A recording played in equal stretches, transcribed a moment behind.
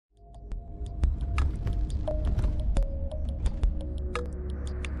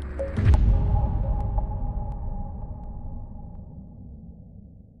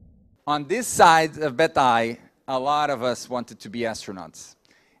On this side of Bataille, a lot of us wanted to be astronauts.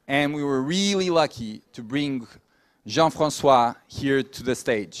 And we were really lucky to bring Jean-Francois here to the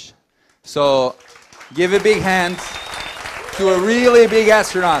stage. So give a big hand to a really big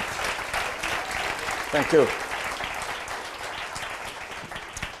astronaut. Thank you.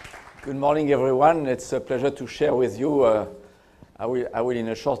 Good morning, everyone. It's a pleasure to share with you. I will in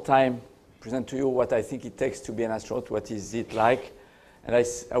a short time present to you what I think it takes to be an astronaut, what is it like. And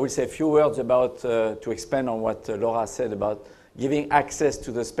I will say a few words about, to expand on what Laura said about giving access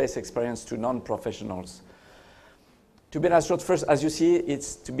to the space experience to non-professionals. To be an astronaut, first, as you see,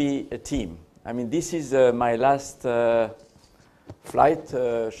 it's to be a team. I mean, this is my last flight,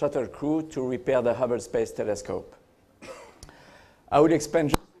 shuttle crew, to repair the Hubble Space Telescope. I will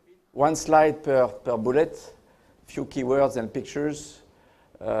expand just one slide per bullet, few keywords and pictures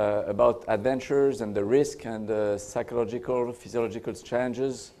about adventures and the risk and the psychological, physiological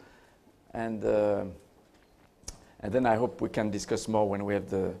challenges. And then I hope we can discuss more when we have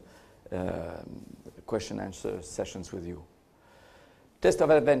the question and answer sessions with you. Test of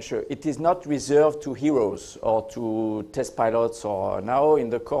adventure. It is not reserved to heroes or to test pilots, or now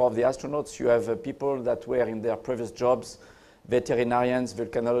in the Corps of the astronauts you have people that were in their previous jobs, veterinarians,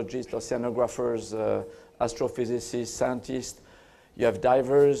 volcanologists, oceanographers, astrophysicists, scientists. You have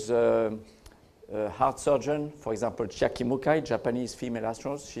divers, heart surgeon, for example, Chiaki Mukai, Japanese female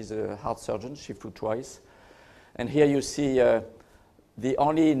astronaut. She's a heart surgeon. She flew twice. And here you see the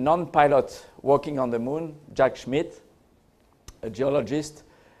only non-pilot working on the moon, Jack Schmidt, a geologist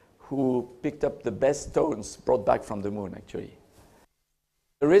who picked up the best stones brought back from the moon, actually.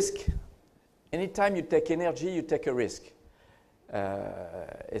 The risk, anytime you take energy, you take a risk.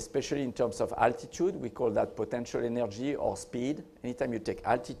 Especially in terms of altitude, we call that potential energy or speed. Anytime you take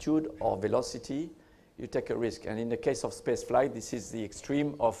altitude or velocity, you take a risk. And in the case of space flight, this is the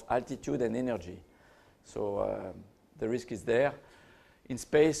extreme of altitude and energy. So the risk is there. In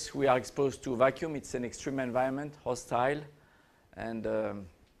space, we are exposed to vacuum. It's an extreme environment, hostile. And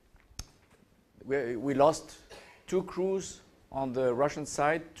we lost 2 crews on the Russian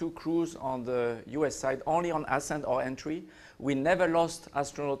side, 2 crews on the US side, only on ascent or entry. We never lost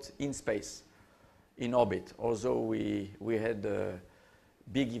astronauts in space, in orbit, although we had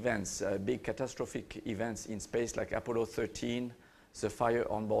big events, big catastrophic events in space like Apollo 13, the fire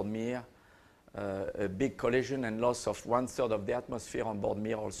on board Mir, a big collision and loss of 1/3 of the atmosphere on board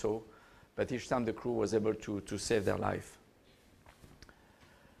Mir also, but each time the crew was able to save their life.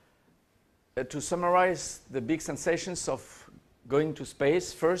 To summarize the big sensations of going to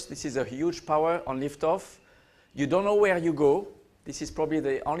space, first, this is a huge power on liftoff. You don't know where you go. This is probably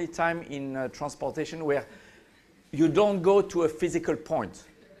the only time in transportation where you don't go to a physical point.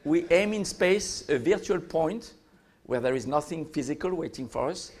 We aim in space a virtual point where there is nothing physical waiting for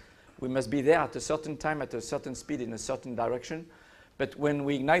us. We must be there at a certain time, at a certain speed, in a certain direction. But when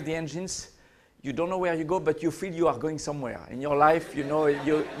we ignite the engines, you don't know where you go, but you feel you are going somewhere. In your life, you know,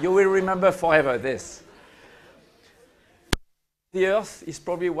 you will remember forever this. The Earth is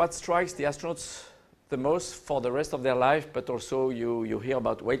probably what strikes the astronauts the most for the rest of their life, but also you hear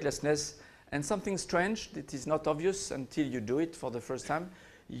about weightlessness. And something strange that is not obvious until you do it for the first time.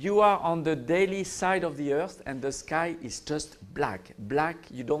 You are on the daily side of the Earth and the sky is just black. Black,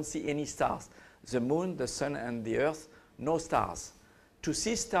 you don't see any stars. The moon, the sun and the Earth, no stars. To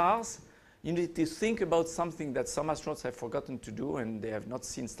see stars, you need to think about something that some astronauts have forgotten to do and they have not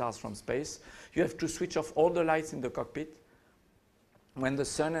seen stars from space. You have to switch off all the lights in the cockpit when the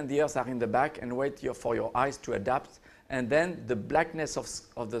sun and the Earth are in the back and wait for your eyes to adapt, and then the blackness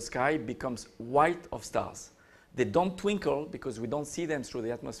of the sky becomes white of stars. They don't twinkle because we don't see them through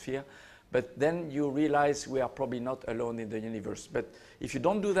the atmosphere, but then you realize we are probably not alone in the universe. But if you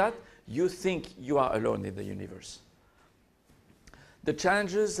don't do that, you think you are alone in the universe. The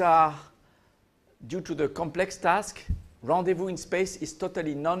challenges are due to the complex task. Rendezvous in space is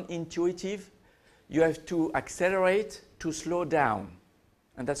totally non-intuitive. You have to accelerate to slow down.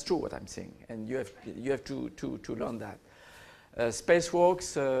 And that's true what I'm saying, and you have to learn that.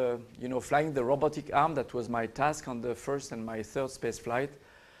 Spacewalks, you know, flying the robotic arm, that was my task on the first and my third space flight,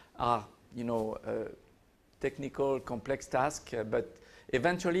 are, you know, technical, complex task, but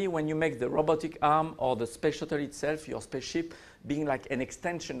eventually when you make the robotic arm or the space shuttle itself, your spaceship, being like an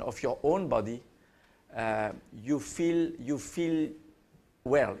extension of your own body, you feel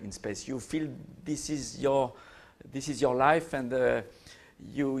well in space. You feel this is your life, and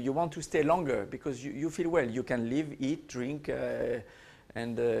you want to stay longer because you feel well. You can live, eat, drink,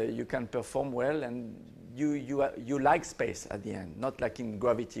 and you can perform well, and you like space at the end. Not like in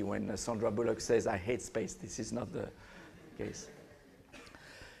Gravity when Sandra Bullock says, "I hate space." This is not the case.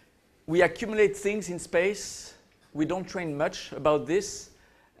 We accumulate things in space. We don't train much about this.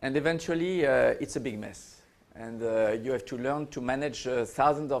 And eventually, it's a big mess. And you have to learn to manage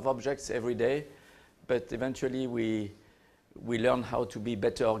thousands of objects every day. But eventually, we learn how to be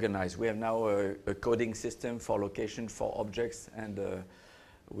better organized. We have now a coding system for location for objects. And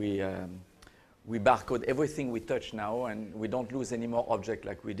we barcode everything we touch now. And we don't lose any more objects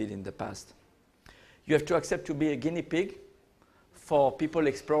like we did in the past. You have to accept to be a guinea pig. For people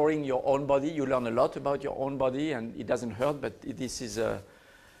exploring your own body, you learn a lot about your own body, and it doesn't hurt, but this is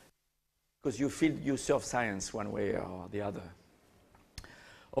because you feel you serve science one way or the other.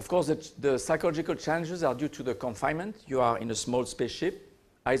 Of course, the psychological challenges are due to the confinement. You are in a small spaceship,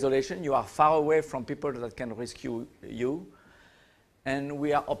 isolation. You are far away from people that can rescue you, and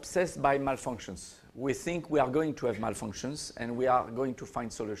we are obsessed by malfunctions. We think we are going to have malfunctions, and we are going to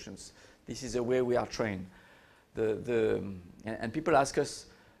find solutions. This is the way we are trained. And people ask us,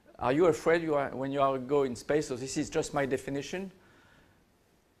 are you afraid when you go in space? So this is just my definition.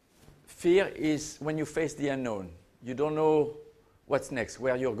 Fear is when you face the unknown. You don't know what's next,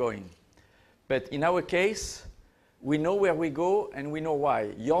 where you're going. But in our case, we know where we go and we know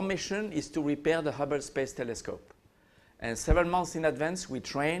why. Your mission is to repair the Hubble Space Telescope. And several months in advance, we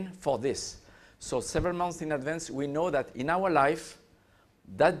train for this. So several months in advance, we know that in our life,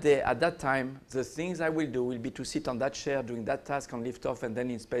 that day, at that time, the things I will do will be to sit on that chair doing that task on liftoff and then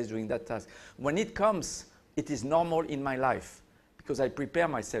in space doing that task. When it comes, it is normal in my life because I prepare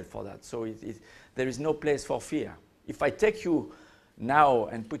myself for that. So there is no place for fear. If I take you now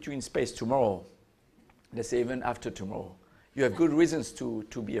and put you in space tomorrow, let's say even after tomorrow, you have good reasons to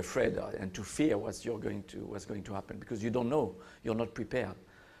be afraid and to fear what's going to happen because you don't know, you're not prepared.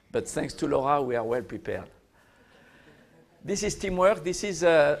 But thanks to Laura, we are well prepared. This is teamwork. This is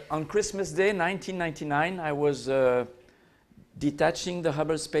on Christmas Day, 1999. I was detaching the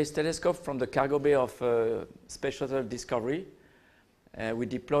Hubble Space Telescope from the cargo bay of Space Shuttle Discovery. We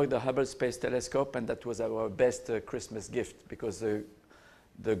deployed the Hubble Space Telescope, and that was our best Christmas gift because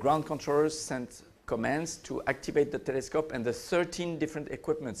the ground controllers sent commands to activate the telescope, and the 13 different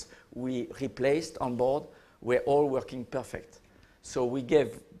equipments we replaced on board were all working perfect. So we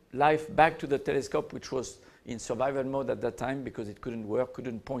gave life back to the telescope, which was in survival mode at that time because it couldn't work,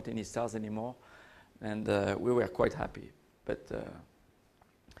 couldn't point any stars anymore, and we were quite happy. But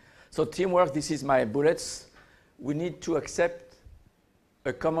so teamwork, this is my bullets. We need to accept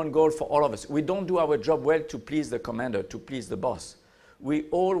a common goal for all of us. We don't do our job well to please the commander, to please the boss. We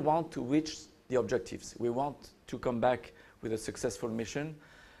all want to reach the objectives. We want to come back with a successful mission,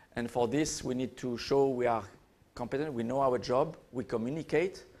 and for this we need to show we are competent, we know our job, we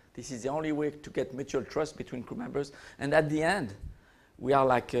communicate. This is the only way to get mutual trust between crew members. And at the end, we are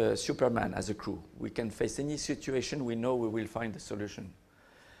like Superman as a crew. We can face any situation. We know we will find a solution.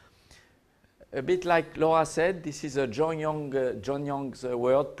 A bit like Laura said, this is a John Young's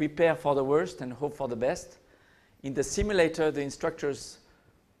word, prepare for the worst and hope for the best. In the simulator, the instructors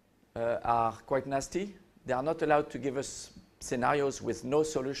are quite nasty. They are not allowed to give us scenarios with no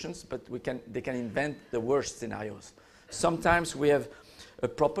solutions, but they can invent the worst scenarios. Sometimes we have a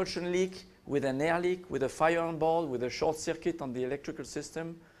propulsion leak, with an air leak, with a fire on board, with a short circuit on the electrical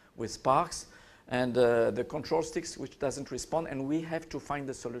system, with sparks, and the control sticks which doesn't respond, and we have to find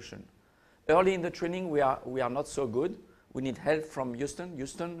the solution. Early in the training, we are not so good. We need help from Houston.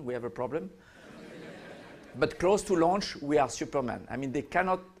 Houston, we have a problem. But close to launch, we are Superman. I mean, they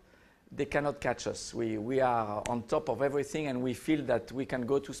cannot catch us. We are on top of everything, and we feel that we can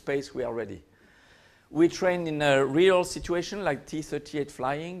go to space, we are ready. We train in a real situation like T-38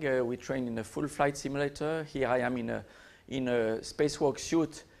 flying. We train in a full flight simulator. Here I am in a spacewalk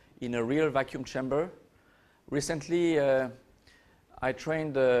suit in a real vacuum chamber. Recently, I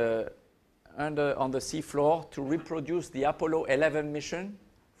trained on the seafloor to reproduce the Apollo 11 mission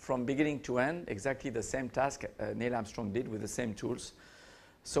from beginning to end, exactly the same task Neil Armstrong did with the same tools.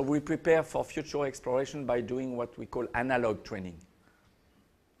 So we prepare for future exploration by doing what we call analog training.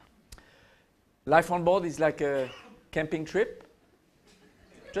 Life on board is like a camping trip,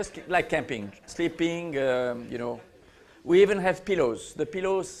 just like camping, sleeping, you know. We even have pillows. The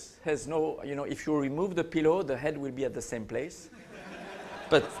pillows has no, you know, if you remove the pillow, the head will be at the same place.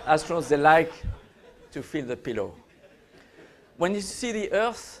 But astronauts, they like to feel the pillow. When you see the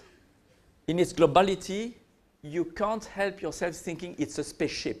Earth in its globality, you can't help yourself thinking it's a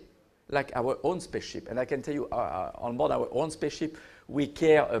spaceship, like our own spaceship. And I can tell you, on board our own spaceship, we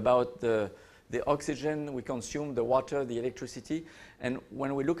care about the oxygen we consume, the water, the electricity. And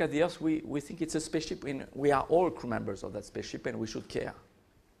when we look at the Earth, we think it's a spaceship. We are all crew members of that spaceship, and we should care.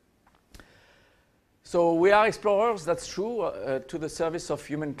 So we are explorers, that's true, to the service of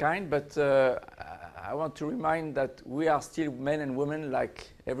humankind, but I want to remind that we are still men and women like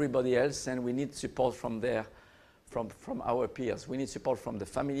everybody else, and we need support from our peers. We need support from the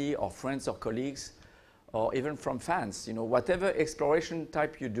family or friends or colleagues, or even from fans. You know, whatever exploration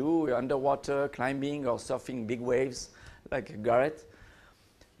type you do, underwater, climbing or surfing big waves like Gareth,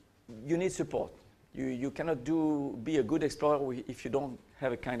 you need support. You cannot be a good explorer if you don't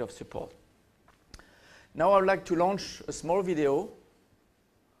have a kind of support. Now I would like to launch a small video.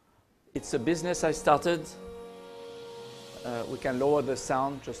 It's a business I started. We can lower the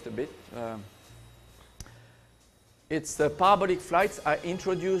sound just a bit. It's the parabolic flights I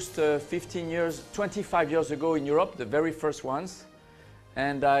introduced 25 years ago in Europe, the very first ones.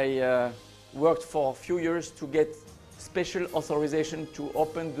 And I worked for a few years to get special authorization to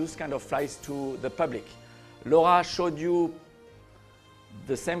open those kind of flights to the public. Laura showed you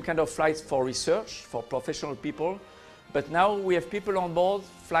the same kind of flights for research, for professional people. But now we have people on board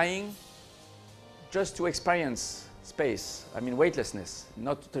flying just to experience space. I mean weightlessness,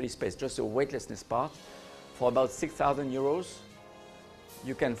 not totally space, just a weightlessness part. For about 6,000 euros,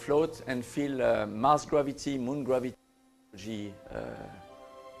 you can float and feel Mars gravity, Moon gravity,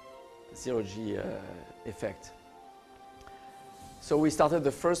 zero-G effect. So we started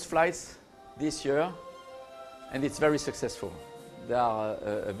the first flights this year, and it's very successful. There are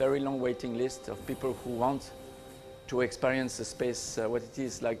a very long waiting list of people who want to experience the space, what it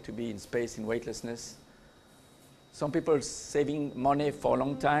is like to be in space in weightlessness. Some people saving money for a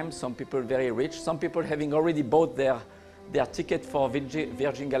long time, some people very rich, some people having already bought their ticket for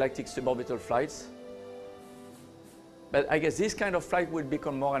Virgin Galactic suborbital flights. But I guess this kind of flight will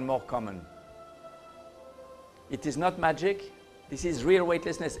become more and more common. It is not magic. This is real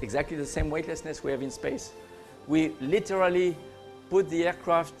weightlessness, exactly the same weightlessness we have in space. We literally put the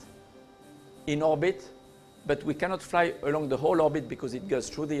aircraft in orbit, but we cannot fly along the whole orbit because it goes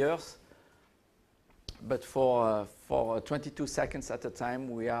through the Earth. But for 22 seconds at a time,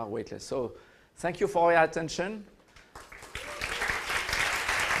 we are weightless. So thank you for your attention.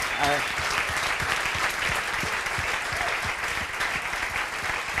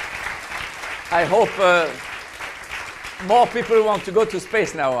 I hope more people want to go to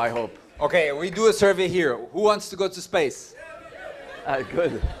space now, I hope. Okay, we do a survey here. Who wants to go to space?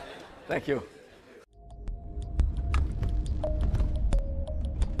 Good. Thank you.